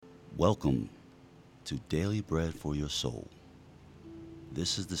Welcome to Daily Bread for Your Soul.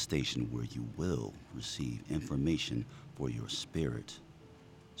 This is the station where you will receive information for your spirit,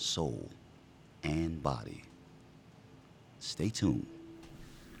 soul, and body. Stay tuned.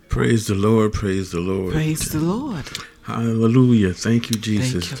 Praise the Lord, praise the Lord. Praise the Lord. Hallelujah. Thank you,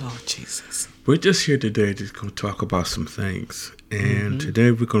 Jesus. Thank you, Lord Jesus. We're just here today to go talk about some things. And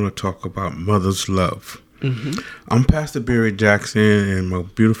today we're going to talk about mother's love. I'm Pastor Barry Jackson, and my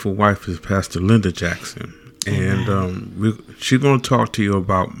beautiful wife is Pastor Linda Jackson. And she's going to talk to you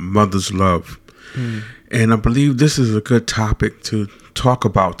about mother's love. And I believe this is a good topic to talk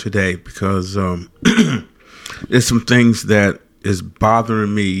about today because there's some things that is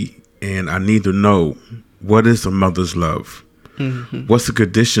bothering me, and I need to know, what is a mother's love? What's the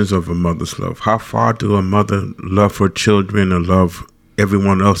conditions of a mother's love? How far do a mother love her children and love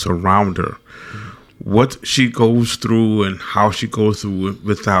everyone else around her? What she goes through and how she goes through it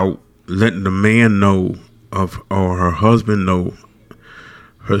without letting the man know or her husband know,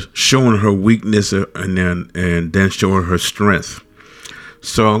 her showing her weakness and then showing her strength.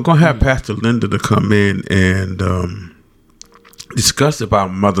 So I'm gonna have Pastor Linda to come in and discuss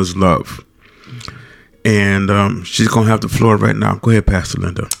about mother's love. And she's gonna have the floor right now. Go ahead, Pastor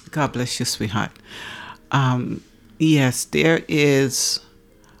Linda. God bless you, sweetheart. Yes, there is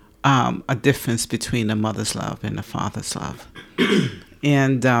a difference between a mother's love and a father's love.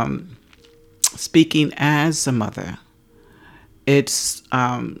 And speaking as a mother, it's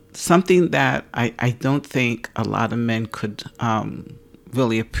something that I don't think a lot of men could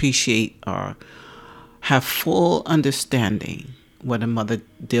really appreciate or have full understanding what a mother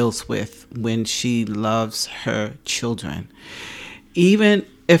deals with when she loves her children. Even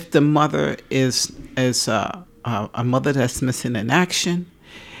if the mother is a mother that's missing in action,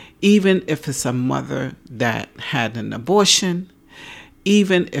 even if it's a mother that had an abortion,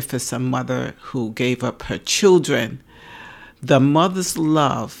 even if it's a mother who gave up her children, the mother's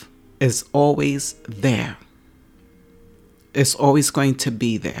love is always there. It's always going to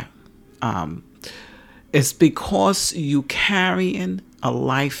be there. It's because you carrying a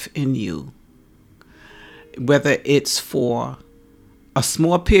life in you, whether it's for a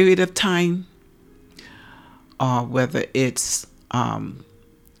small period of time or whether it's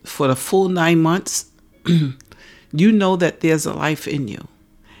for the full 9 months, you know that there's a life in you.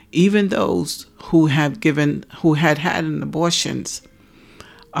 Even those who had an abortions,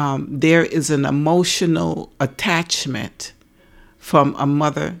 there is an emotional attachment from a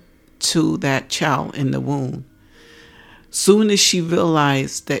mother to that child in the womb. Soon as she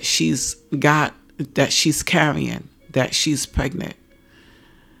realized that she's carrying, that she's pregnant,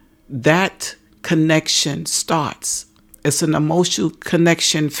 that connection starts. It's an emotional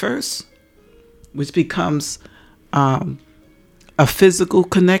connection first, which becomes a physical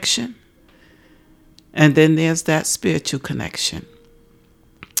connection. And then there's that spiritual connection.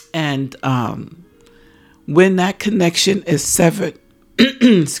 And when that connection is severed,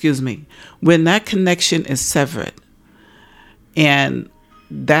 when that connection is severed and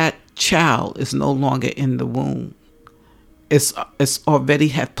that child is no longer in the womb, it's already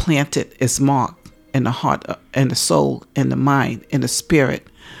have planted its mark in the heart and the soul and the mind and the spirit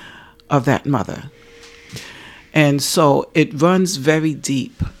of that mother. And so it runs very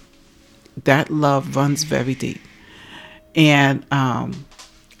deep. That love runs very deep. And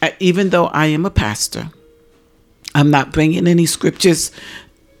even though I am a pastor, I'm not bringing any scriptures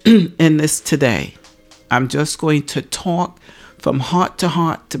in this today. I'm just going to talk from heart to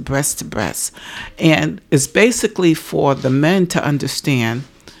heart to breast. And it's basically for the men to understand,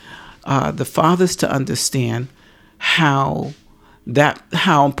 the fathers to understand how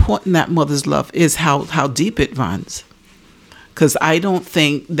important that mother's love is, how deep it runs. Because I don't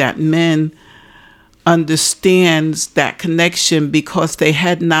think that men understands that connection because they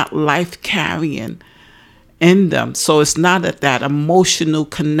had not life carrying in them. So it's not that emotional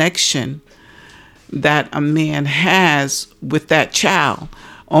connection that a man has with that child.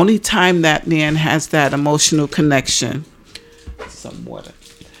 Only time that man has that emotional connection, some water.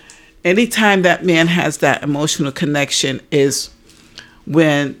 Anytime that man has that emotional connection is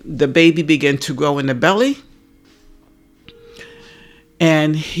when the baby begins to grow in the belly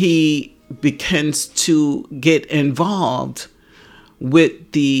and he begins to get involved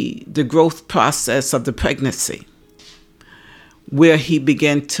with the growth process of the pregnancy, where he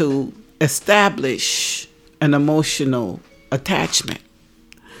began to establish an emotional attachment,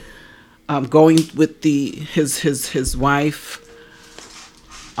 going with his wife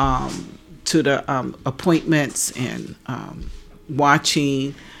to the appointments and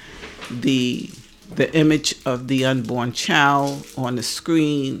watching the the image of the unborn child on the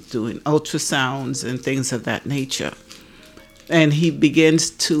screen, doing ultrasounds and things of that nature. And he begins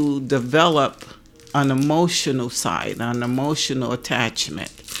to develop an emotional side, an emotional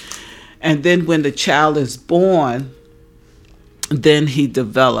attachment. And then when the child is born, then he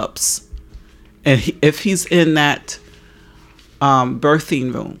develops. And if he's in that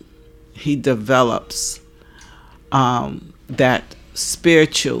birthing room, he develops that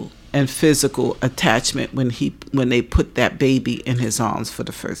spiritual and physical attachment when they put that baby in his arms for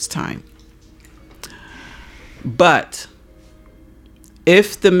the first time. But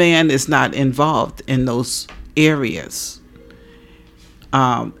if the man is not involved in those areas,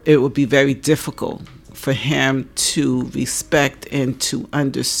 it would be very difficult for him to respect and to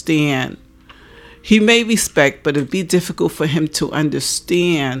understand. He may respect, but it'd be difficult for him to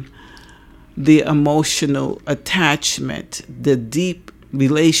understand the emotional attachment, the deep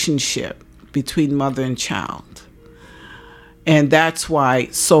relationship between mother and child. And that's why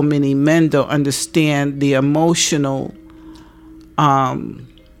so many men don't understand the emotional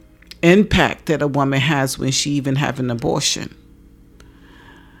impact that a woman has when she even has an abortion.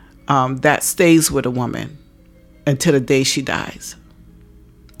 That stays with a woman until the day she dies.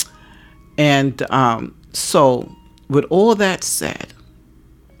 And so with all that said,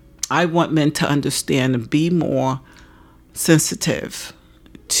 I want men to understand and be more sensitive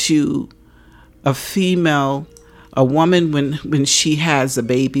to a woman when she has a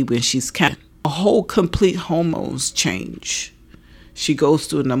baby, when she's carrying. A whole complete hormones change. She goes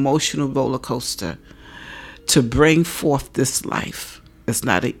through an emotional roller coaster to bring forth this life. It's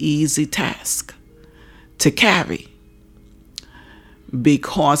not an easy task to carry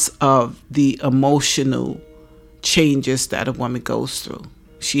because of the emotional changes that a woman goes through.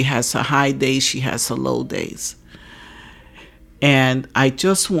 She has her high days, she has her low days. And I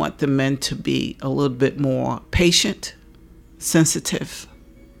just want the men to be a little bit more patient, sensitive,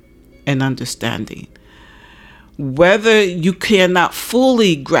 and understanding. Whether you cannot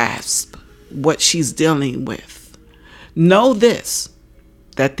fully grasp what she's dealing with, know this,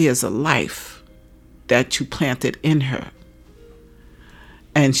 that there's a life that you planted in her.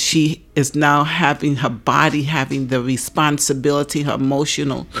 And she is now having her body having the responsibility, her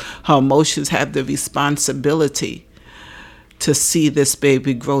emotions have the responsibility to see this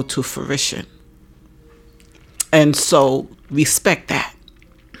baby grow to fruition. And so respect that.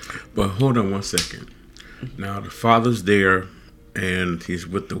 But hold on one second. Now the father's there and he's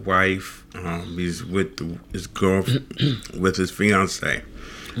with the wife. He's with his girlfriend, with his fiance.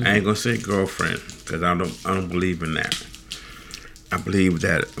 I ain't gonna say girlfriend because I don't believe in that. I believe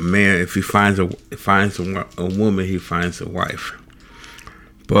that a man, if he finds a woman, he finds a wife.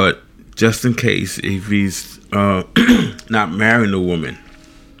 But just in case, if he's not marrying a woman,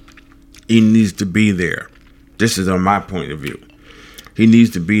 he needs to be there. This is on my point of view. He needs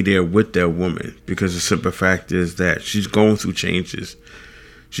to be there with that woman because the simple fact is that she's going through changes.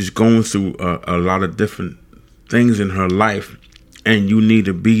 She's going through a lot of different things in her life, and you need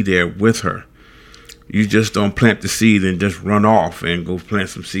to be there with her. You just don't plant the seed and just run off and go plant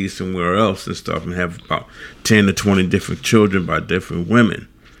some seeds somewhere else and stuff and have about 10 to 20 different children by different women.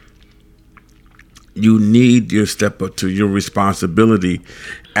 You need to step up to your responsibility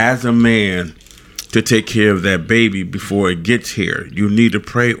as a man to take care of that baby before it gets here. You need to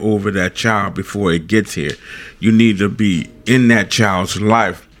pray over that child before it gets here. You need to be in that child's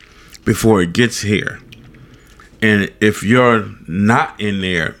life before it gets here. And if you're not in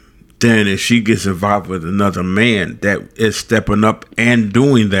there, then if she gets involved with another man that is stepping up and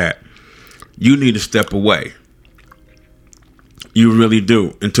doing that, you need to step away. You really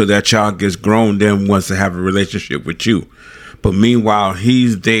do, until that child gets grown, then wants to have a relationship with you. But meanwhile,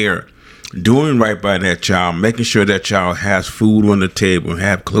 he's there doing right by that child, making sure that child has food on the table,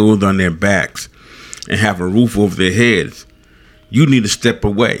 have clothes on their backs, and have a roof over their heads. You need to step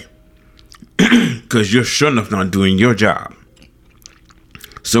away because you're sure enough not doing your job.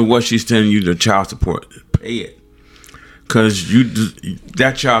 So what she's telling you, the child support, pay it, because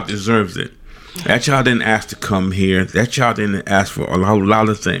that child deserves it. That child didn't ask to come here. That child didn't ask for a lot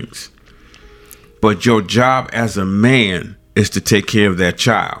of things. But your job as a man is to take care of that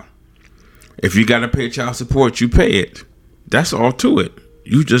child. If you got to pay child support, you pay it. That's all to it.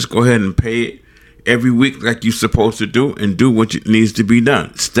 You just go ahead and pay it every week like you're supposed to do and do what needs to be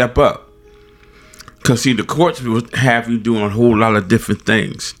done. Step up. Because, see, the courts will have you doing a whole lot of different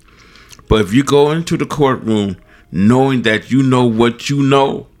things. But if you go into the courtroom knowing that you know what you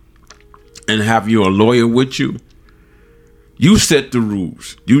know and have your lawyer with you, you set the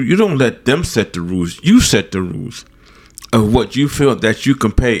rules. You don't let them set the rules. You set the rules of what you feel that you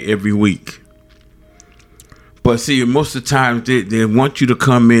can pay every week. But see, most of the time they want you to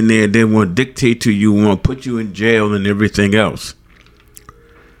come in there. They want to dictate to you, want to put you in jail and everything else.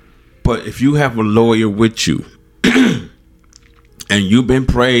 But if you have a lawyer with you and you've been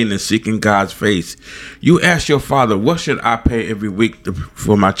praying and seeking God's face, you ask your father, what should I pay every week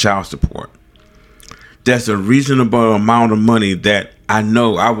for my child support? That's a reasonable amount of money that I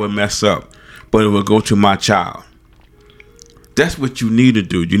know I will mess up, but it will go to my child. That's what you need to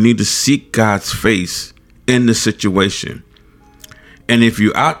do. You need to seek God's face in the situation. And if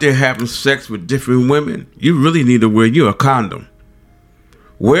you're out there having sex with different women, you really need to wear you a condom.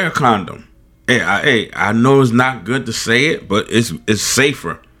 Wear a condom. Hey, I know it's not good to say it, but it's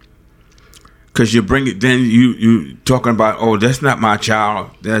safer. Cause you bring it, then you talking about, oh, that's not my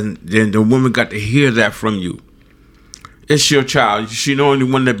child. Then the woman got to hear that from you. It's your child. She the only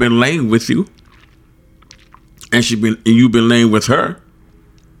one that been laying with you, and you've been laying with her.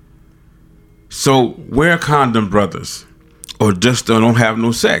 So wear a condom, brothers, or just don't have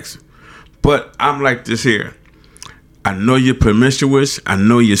no sex. But I'm like this here. I know you're promiscuous. I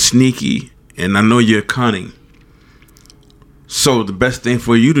know you're sneaky, and I know you're cunning. So the best thing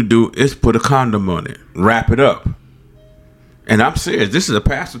for you to do is put a condom on it. Wrap it up. And I'm serious. This is a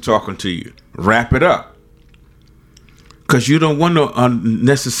pastor talking to you. Wrap it up. Because you don't want no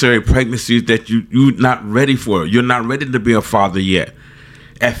unnecessary pregnancies that you're not ready for. You're not ready to be a father yet.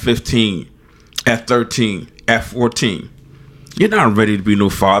 At 15, at 13, at 14. You're not ready to be no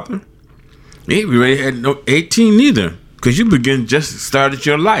father. You ain't ready at no 18 either. Because you just started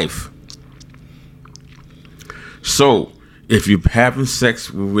your life. So, if you're having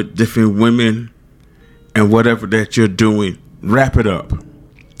sex with different women and whatever that you're doing, wrap it up.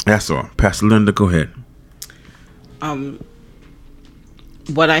 That's all. Pastor Linda, go ahead.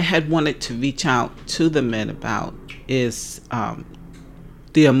 What I had wanted to reach out to the men about is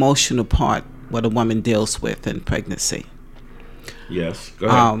the emotional part, what a woman deals with in pregnancy. Yes, go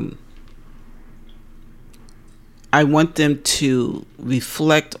ahead. I want them to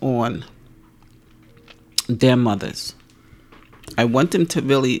reflect on their mothers. I want them to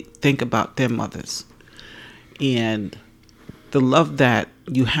really think about their mothers and the love that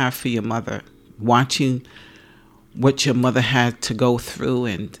you have for your mother, watching what your mother had to go through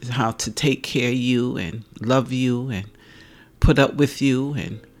and how to take care of you and love you and put up with you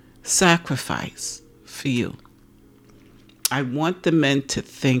and sacrifice for you. I want the men to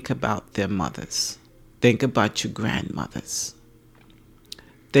think about their mothers. Think about your grandmothers.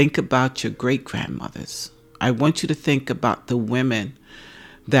 Think about your great-grandmothers. I want you to think about the women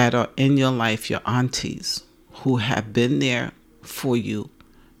that are in your life, your aunties, who have been there for you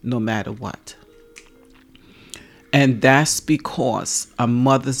no matter what. And that's because a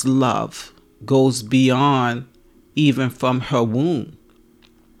mother's love goes beyond even from her womb.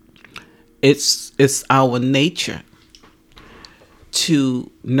 It's our nature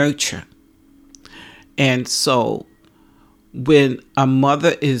to nurture. And so when a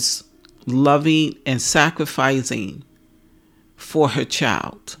mother is loving and sacrificing for her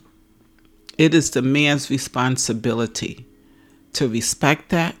child, it is the man's responsibility to respect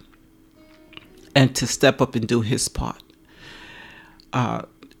that and to step up and do his part.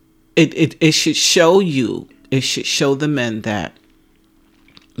 It should show you, it should show the men that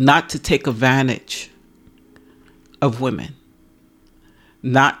not to take advantage of women,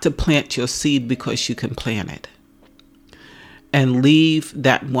 not to plant your seed because you can plant it, and leave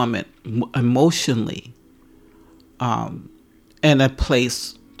that woman emotionally in a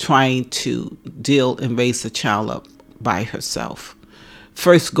place trying to deal and raise the child up by herself.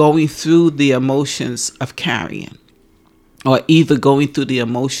 First, going through the emotions of carrying, or either going through the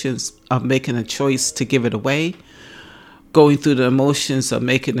emotions of making a choice to give it away, going through the emotions of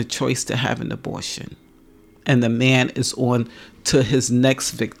making a choice to have an abortion. And the man is on to his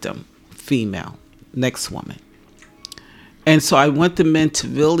next victim, female, next woman. And so I want the men to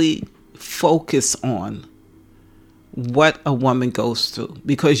really focus on what a woman goes through.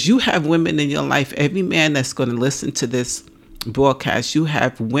 Because you have women in your life. Every man that's going to listen to this broadcast, you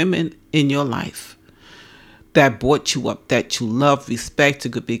have women in your life that brought you up, that you love, respect.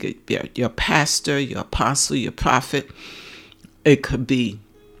 It could be your pastor, your apostle, your prophet. It could be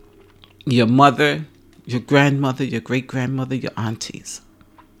your mother, your grandmother, your great-grandmother, your aunties.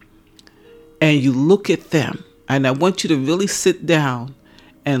 And you look at them. And I want you to really sit down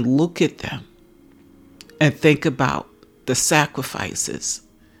and look at them and think about the sacrifices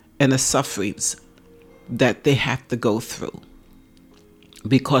and the sufferings that they have to go through,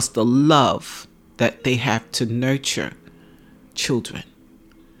 because the love that they have to nurture children.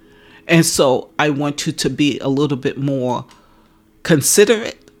 And so I want you to be a little bit more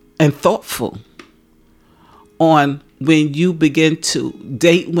considerate and thoughtful on when you begin to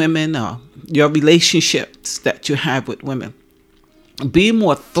date women or your relationships that you have with women. Be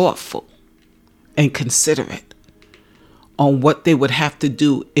more thoughtful and considerate on what they would have to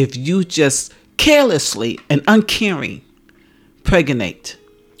do if you just carelessly and uncaring pregnate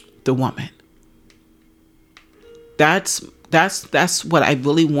the woman. That's what I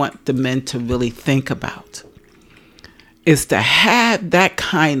really want the men to really think about, is to have that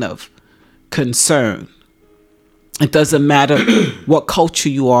kind of concern. It doesn't matter what culture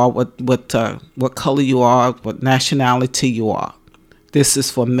you are, what color you are, what nationality you are. This is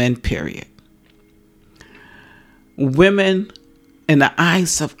for men, period. Women, in the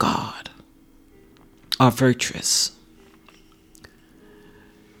eyes of God, are virtuous.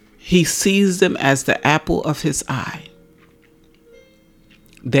 He sees them as the apple of his eye.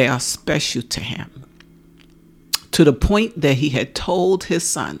 They are special to him, to the point that he had told his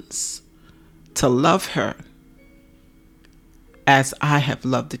sons to love her as I have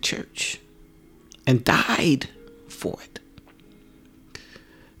loved the church and died for it.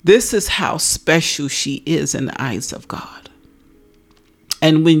 This is how special she is in the eyes of God.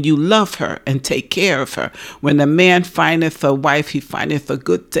 And when you love her and take care of her, when a man findeth a wife, he findeth a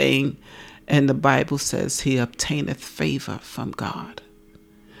good thing. And the Bible says he obtaineth favor from God.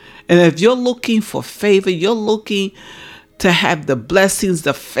 And if you're looking for favor, you're looking to have the blessings,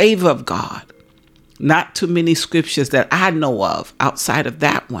 the favor of God. Not too many scriptures that I know of outside of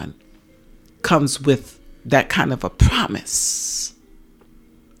that one comes with that kind of a promise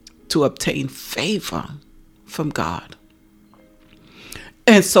to obtain favor from God.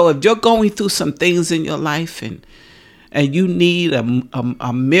 And so if you're going through some things in your life and you need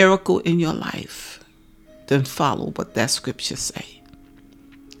a miracle in your life, then follow what that scripture say.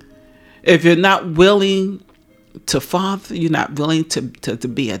 If you're not willing to father, you're not willing to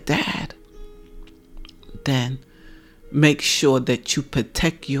be a dad, then make sure that you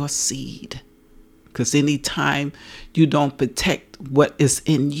protect your seed. Because anytime you don't protect what is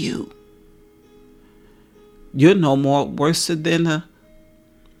in you, you're no more worse than a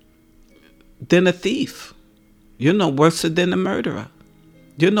thief. You're no worse than a murderer.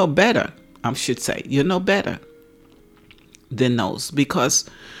 You're no better, I should say. You're no better than those, because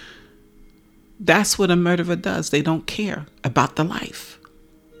that's what a murderer does. They don't care about the life.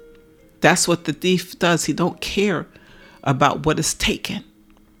 That's what the thief does. He don't care about what is taken.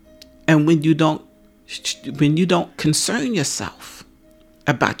 And when you don't concern yourself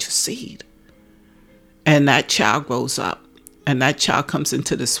about your seed, and that child grows up, and that child comes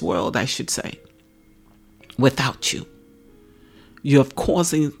into this world, I should say, without you, you're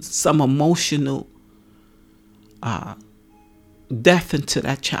causing some emotional death into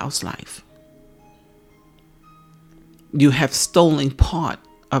that child's life. You have stolen part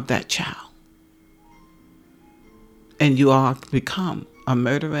of that child, and you are become a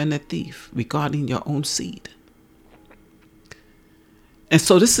murderer and a thief regarding your own seed. And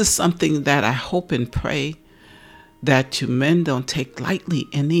so this is something that I hope and pray that you men don't take lightly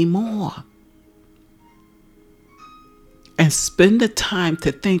anymore. And spend the time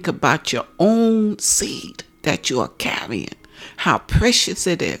to think about your own seed that you are carrying, how precious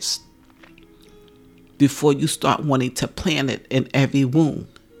it is, before you start wanting to plant it in every womb.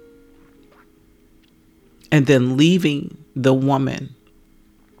 And then leaving the woman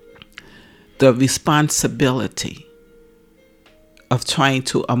the responsibility of trying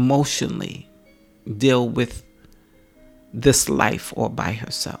to emotionally deal with this life all by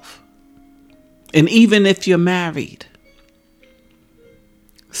herself. And even if you're married,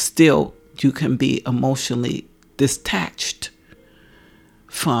 still you can be emotionally detached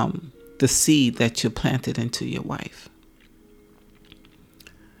from the seed that you planted into your wife,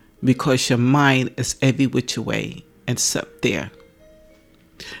 because your mind is every which way except there.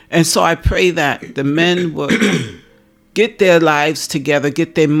 And so I pray that the men will get their lives together,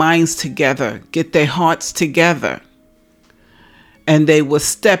 get their minds together, get their hearts together, and they will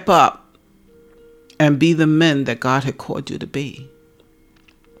step up and be the men that God had called you to be.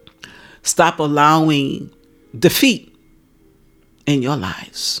 Stop allowing defeat in your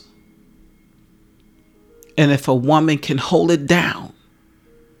lives. And if a woman can hold it down,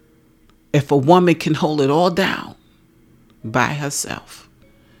 if a woman can hold it all down by herself,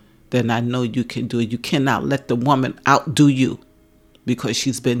 then I know you can do it. You cannot let the woman outdo you, because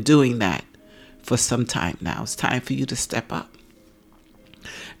she's been doing that for some time now. It's time for you to step up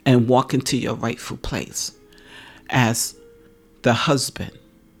and walk into your rightful place as the husband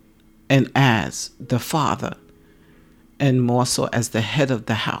and as the father, and more so as the head of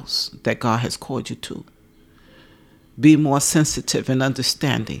the house that God has called you to. Be more sensitive and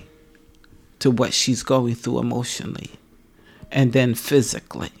understanding to what she's going through emotionally, and then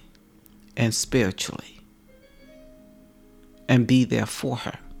physically and spiritually, and be there for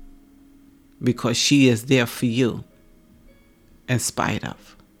her, because she is there for you in spite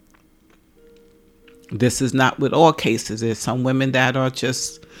of. This is not with all cases. There's some women that are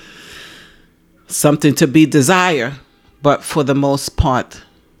just something to be desired, but for the most part,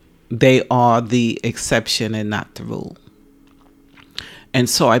 they are the exception and not the rule. And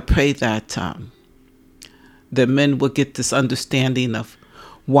so I pray that the men will get this understanding of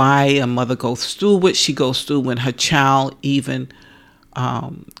why a mother goes through what she goes through when her child even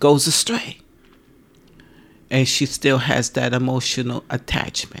goes astray. And she still has that emotional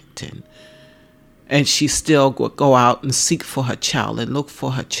attachment, and she still will go out and seek for her child and look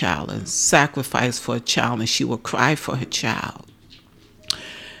for her child and sacrifice for her child, and she will cry for her child,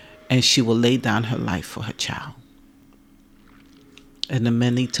 and she will lay down her life for her child. And the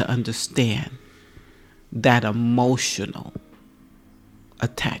men need to understand that emotional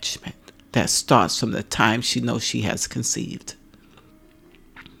attachment that starts from the time she knows she has conceived.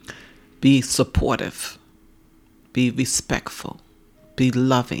 Be supportive. Be respectful, be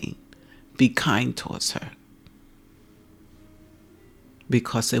loving, be kind towards her,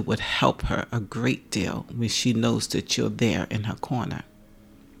 because it would help her a great deal when she knows that you're there in her corner,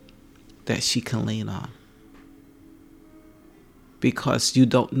 that she can lean on. Because you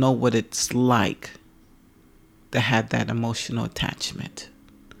don't know what it's like to have that emotional attachment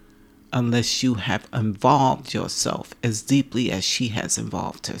unless you have involved yourself as deeply as she has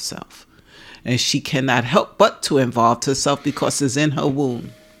involved herself. And she cannot help but to involve herself because it's in her womb.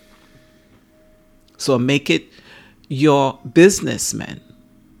 So make it your businessmen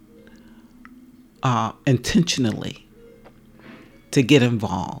intentionally to get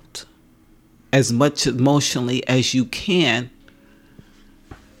involved as much emotionally as you can,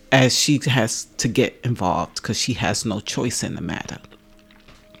 as she has to get involved, because she has no choice in the matter.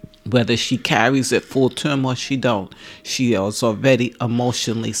 Whether she carries it full term or she don't, she is already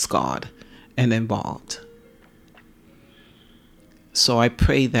emotionally scarred and involved. So I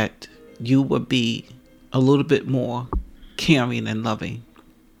pray that you will be a little bit more caring and loving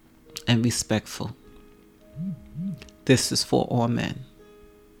and respectful. This is for all men,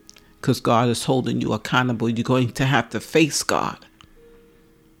 because God is holding you accountable. You're going to have to face God,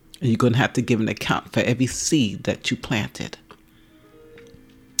 and you're going to have to give an account for every seed that you planted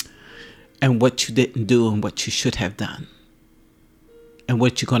and what you didn't do and what you should have done. And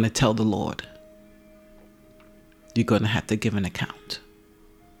what you're going to tell the Lord, you're going to have to give an account.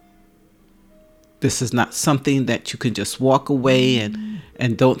 This is not something that you can just walk away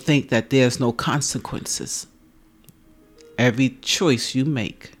and don't think that there's no consequences. Every choice you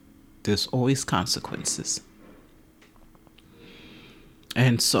make, there's always consequences.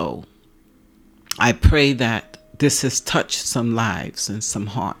 And so I pray that this has touched some lives and some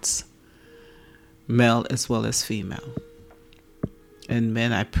hearts, male as well as female. And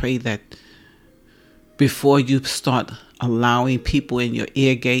men, I pray that before you start allowing people in your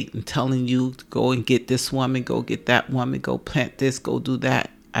ear gate and telling you to go and get this woman, go get that woman, go plant this, go do that,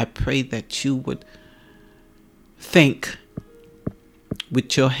 I pray that you would think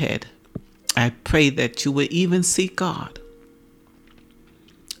with your head. I pray that you would even seek God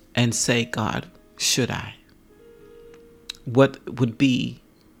and say, God, should I? What would be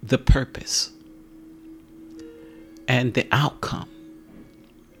the purpose and the outcome?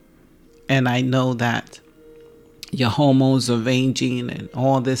 And I know that your hormones are ranging and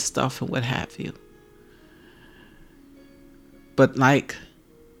all this stuff and what have you. But like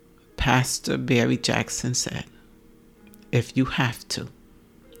Pastor Barry Jackson said, if you have to,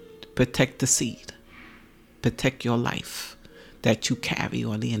 protect the seed, protect your life that you carry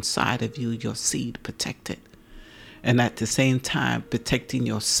on the inside of you, your seed, protect it. And at the same time, protecting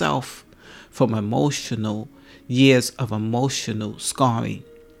yourself from years of emotional scarring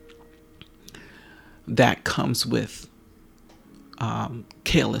that comes with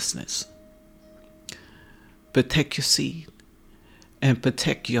carelessness. Protect your seed and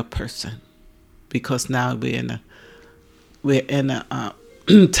protect your person, because now we're in a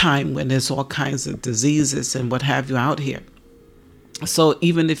time when there's all kinds of diseases and what have you out here. So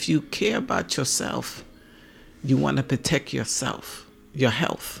even if you care about yourself, you want to protect yourself, your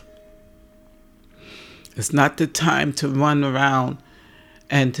health. It's not the time to run around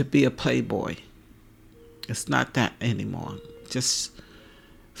and to be a playboy. It's not that anymore. Just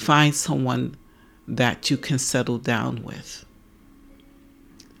find someone that you can settle down with.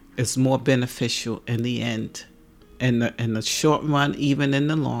 It's more beneficial in the end. In the short run, even in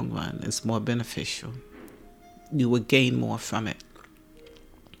the long run, it's more beneficial. You will gain more from it.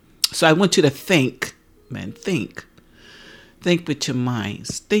 So I want you to think, man, think. Think with your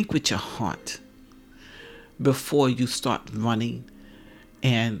minds. Think with your heart before you start running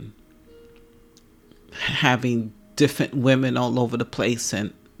and having different women all over the place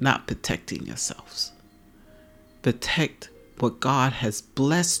and not protecting yourselves. Protect what God has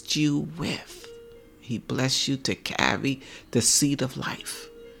blessed you with. He blessed you to carry the seed of life.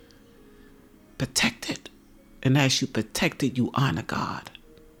 Protect it. And as you protect it, you honor God.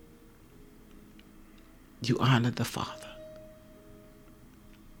 You honor the Father.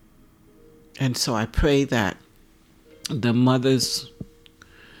 And so I pray that the mothers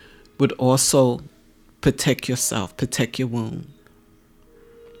would also protect yourself, protect your womb.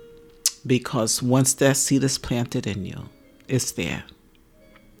 Because once that seed is planted in you, it's there.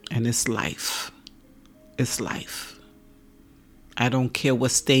 And it's life. It's life. I don't care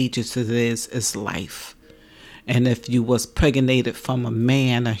what stages it is, it's life. And if you was pregnated from a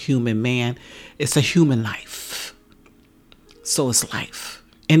man, a human man, it's a human life. So it's life.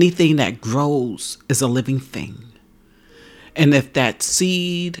 Anything that grows is a living thing. And if that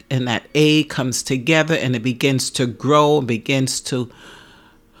seed and that egg comes together and it begins to grow and begins to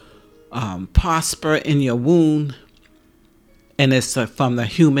prosper in your womb, and it's from the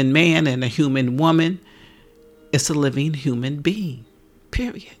human man and the human woman, it's a living human being,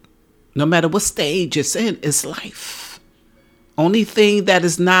 period. No matter what stage it's in, it's life. Only thing that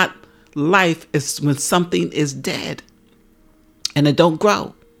is not life is when something is dead and it don't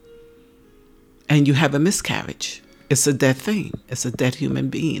grow and you have a miscarriage. It's a dead thing. It's a dead human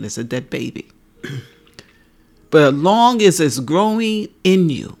being. It's a dead baby. But as long as it's growing in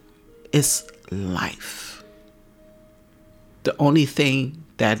you, it's life. The only thing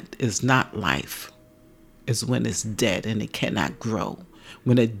that is not life is when it's dead and it cannot grow.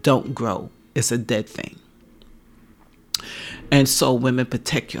 When it don't grow, it's a dead thing. And so women,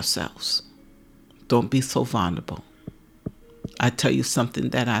 protect yourselves. Don't be so vulnerable. I tell you something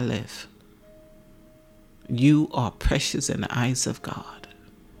that I live. You are precious in the eyes of God.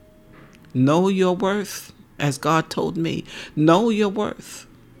 Know your worth, as God told me. Know your worth.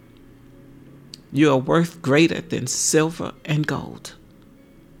 You are worth greater than silver and gold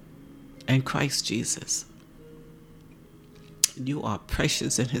in Christ Jesus. You are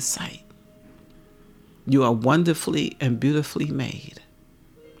precious in His sight. You are wonderfully and beautifully made.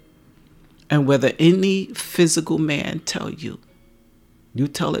 And whether any physical man tell you, you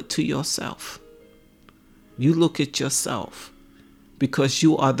tell it to yourself. You look at yourself because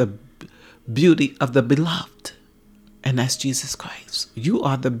you are the beauty of the beloved. And that's Jesus Christ. You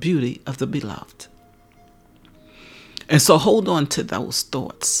are the beauty of the beloved. And so hold on to those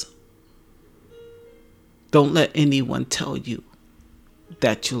thoughts. Don't let anyone tell you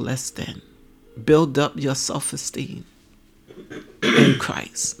that you're less than. Build up your self-esteem in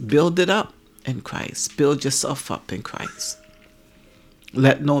Christ. Build it up in Christ. Build yourself up in Christ.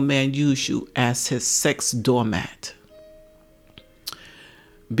 Let no man use you as his sex doormat,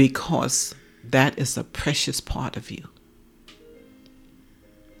 because that is a precious part of you.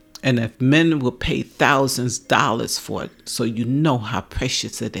 And if men will pay thousands of dollars for it, so you know how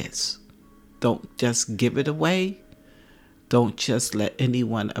precious it is. Don't just give it away. Don't just let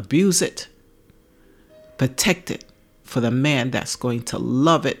anyone abuse it. Protect it for the man that's going to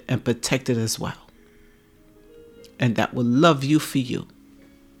love it and protect it as well. And that will love you for you.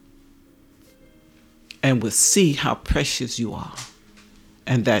 And will see how precious you are.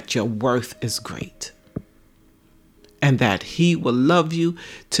 And that your worth is great. And that He will love you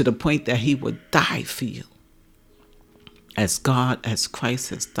to the point that He will die for you. As Christ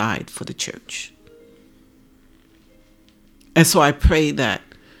has died for the church. And so I pray that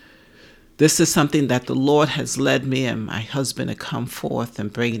this is something that the Lord has led me and my husband to come forth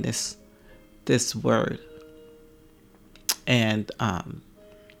and bring this word. And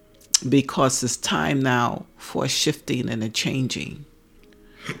because it's time now for a shifting and a changing.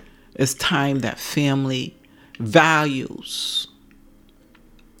 It's time that family values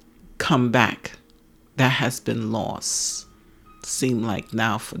come back. That has been lost, seem like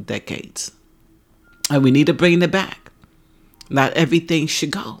now for decades. And we need to bring it back. Not everything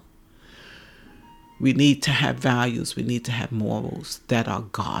should go. We need to have values. We need to have morals that are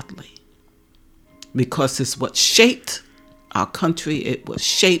godly. Because it's what shaped our country. It was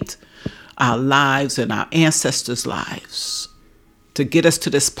shaped our lives and our ancestors' lives to get us to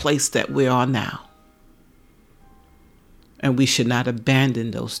this place that we are now. And we should not abandon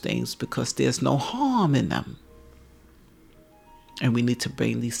those things because there's no harm in them. And we need to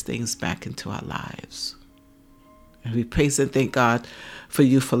bring these things back into our lives. And we praise and thank God for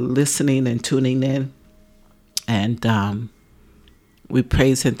you for listening and tuning in. And We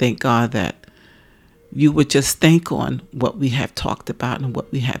praise and thank God that you would just think on what we have talked about and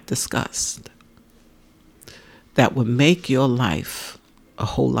what we have discussed. That would make your life a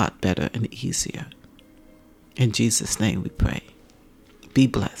whole lot better and easier. In Jesus' name we pray. Be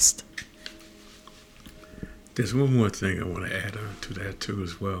blessed. There's one more thing I want to add on to that too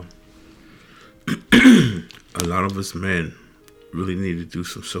as well. A lot of us men really need to do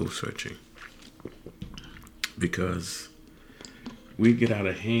some soul searching, because we get out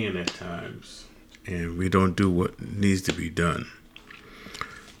of hand at times and we don't do what needs to be done.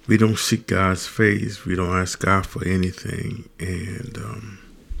 We don't seek God's face. We don't ask God for anything. And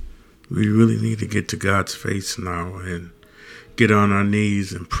we really need to get to God's face now and get on our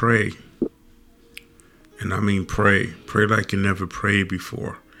knees and pray. And I mean pray. Pray like you never prayed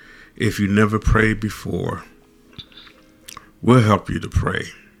before. If you never prayed before, we'll help you to pray.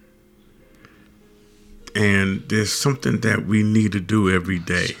 And there's something that we need to do every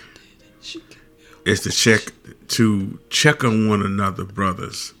day. It's to check on one another,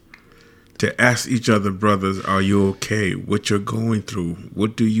 brothers. To ask each other, brothers, are you okay? What you're going through?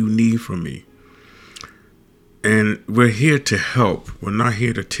 What do you need from me? And we're here to help. We're not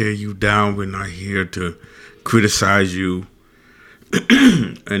here to tear you down. We're not here to criticize you.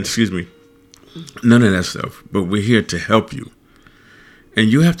 And excuse me, none of that stuff. But we're here to help you.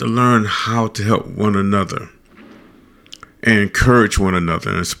 And you have to learn how to help one another and encourage one another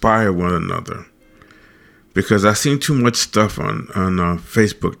and inspire one another. Because I've seen too much stuff on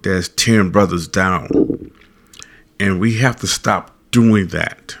Facebook that's tearing brothers down. And we have to stop doing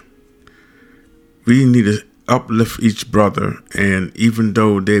that. We need to uplift each brother. And even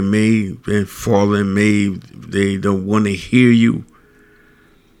though they may be falling, they don't want to hear you,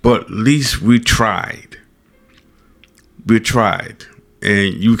 but at least we tried. We tried.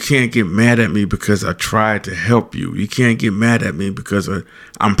 And you can't get mad at me because I tried to help you. You can't get mad at me because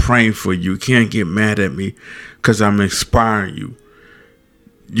I'm praying for you. You can't get mad at me because I'm inspiring you.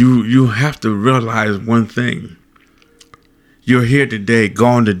 You have to realize one thing. You're here today,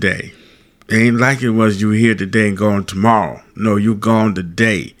 gone today. It ain't like it was you were here today and gone tomorrow. No, you're gone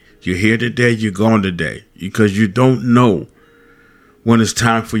today. You're here today, you're gone today. Because you don't know when it's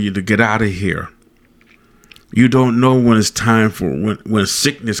time for you to get out of here. You don't know when it's time for when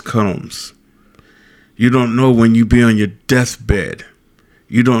sickness comes. You don't know when you be on your deathbed.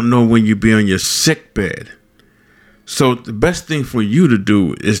 You don't know when you be on your sick bed. So the best thing for you to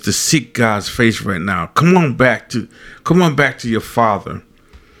do is to seek God's face right now. Come on back to your Father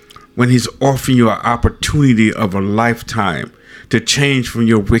when He's offering you an opportunity of a lifetime to change from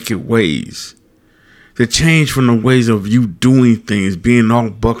your wicked ways, to change from the ways of you doing things, being all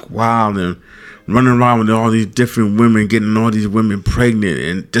buck wild and running around with all these different women, getting all these women pregnant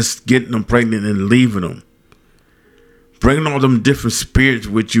and just getting them pregnant and leaving them. Bringing all them different spirits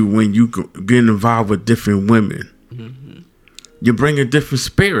with you when you get involved with different women. Mm-hmm. You're bringing different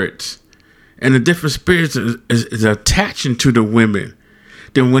spirits. And the different spirits is attaching to the women.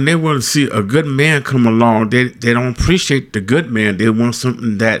 Then when they want to see a good man come along, they don't appreciate the good man. They want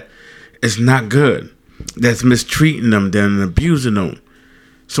something that is not good, that's mistreating them, then abusing them.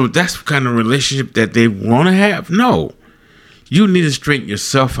 So that's the kind of relationship that they want to have? No. You need to straighten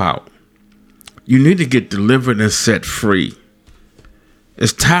yourself out. You need to get delivered and set free.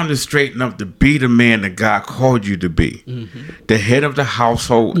 It's time to straighten up to be the man that God called you to be. Mm-hmm. The head of the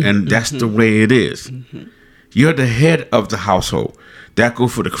household, and that's the way it is. Mm-hmm. You're the head of the household. That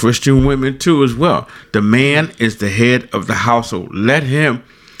goes for the Christian women too as well. The man is the head of the household. Let him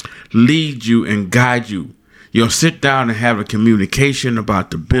lead you and guide you. You'll sit down and have a communication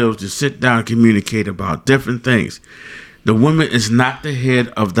about the bills. You sit down and communicate about different things. The woman is not the head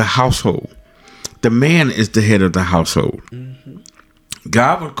of the household. The man is the head of the household. Mm-hmm.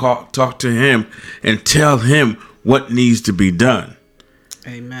 God will talk to him and tell him what needs to be done.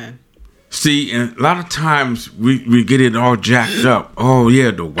 Amen. See, and a lot of times we get it all jacked up. Oh,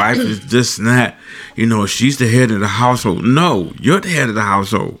 yeah, the wife is this and that. You know, she's the head of the household. No, you're the head of the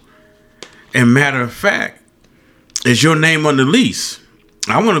household. And matter of fact, it's your name on the lease.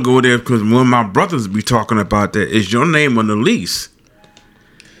 I want to go there because one of my brothers be talking about that. It's your name on the lease.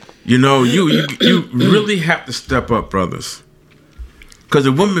 You know, you really have to step up, brothers. Because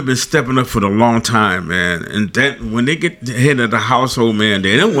the women been stepping up for a long time, man. And that when they get the head of the household, man,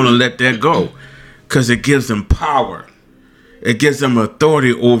 they don't want to let that go. Because it gives them power. It gives them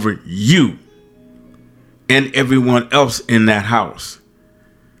authority over you and everyone else in that house.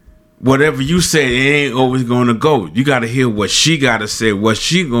 Whatever you say, it ain't always going to go. You got to hear what she got to say, what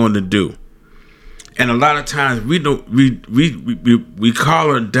she going to do. And a lot of times we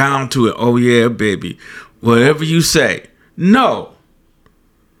call her down to it. Oh, yeah, baby. Whatever you say. No.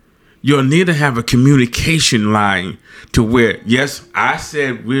 You'll need to have a communication line to where, yes, I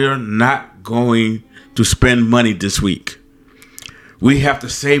said we're not going to spend money this week. We have to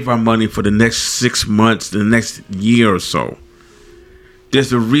save our money for the next 6 months, the next year or so.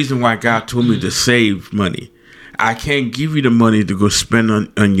 There's a reason why God told me to save money. I can't give you the money to go spend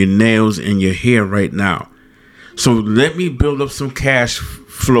on your nails and your hair right now. So let me build up some cash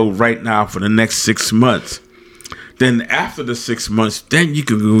flow right now for the next 6 months. Then after the 6 months, then you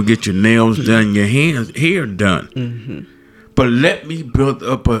can go get your nails done, your hair done. Mm-hmm. But let me build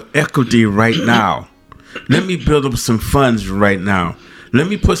up an equity right now. Let me build up some funds right now. Let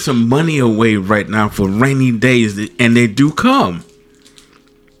me put some money away right now for rainy days, and they do come.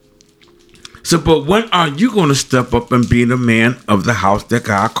 So, but when are you going to step up and be the man of the house that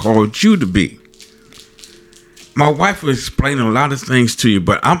God called you to be? My wife will explain a lot of things to you,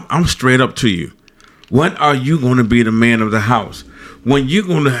 but I'm straight up to you. When are you going to be the man of the house? When you're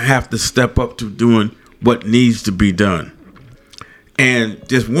going to have to step up to doing what needs to be done. And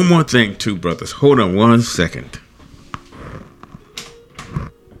just one more thing too, brothers. Hold on 1 second.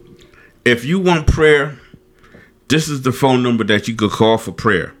 If you want prayer, this is the phone number that you could call for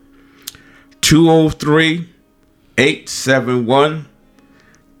prayer.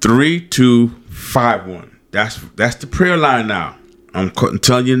 203-871-3251. That's the prayer line now. I'm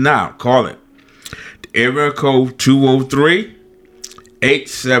telling you now. Call it. The area code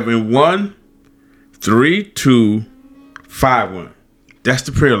 203-871-3251. That's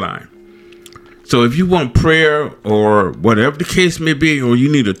the prayer line. So if you want prayer or whatever the case may be, or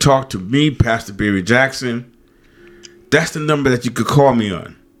you need to talk to me, Pastor Barry Jackson, that's the number that you could call me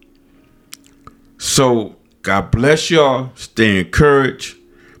on. So God bless y'all. Stay encouraged.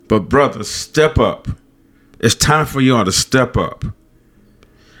 But brothers, step up. It's time for y'all to step up.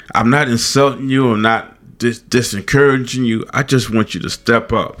 I'm not insulting you. I'm not disencouraging you. I just want you to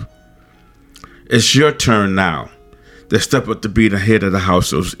step up. It's your turn now to step up to be the head of the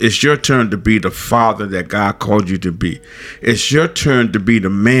household. It's your turn to be the father that God called you to be. It's your turn to be the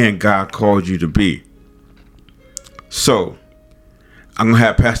man God called you to be. So I'm going to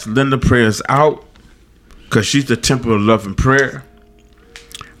have Pastor Linda pray us out because she's the temple of love and prayer.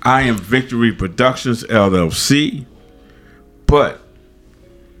 I am Victory Productions, LLC. But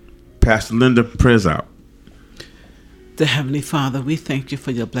Pastor Linda, prayers out. The Heavenly Father, we thank you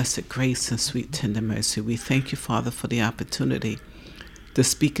for your blessed grace and sweet tender mercy. We thank you, Father, for the opportunity to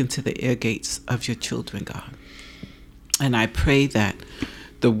speak into the ear gates of your children, God. And I pray that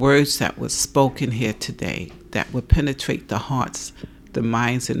the words that were spoken here today, that will penetrate the hearts, the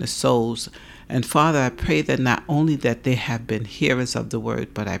minds, and the souls. And Father, I pray that not only that they have been hearers of the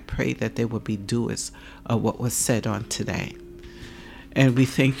word, but I pray that they will be doers of what was said on today. And we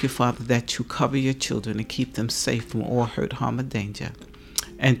thank you, Father, that you cover your children and keep them safe from all hurt, harm, or danger.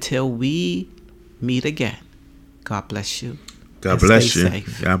 Until we meet again, God bless you. God bless you.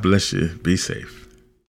 Safe. God bless you. Be safe.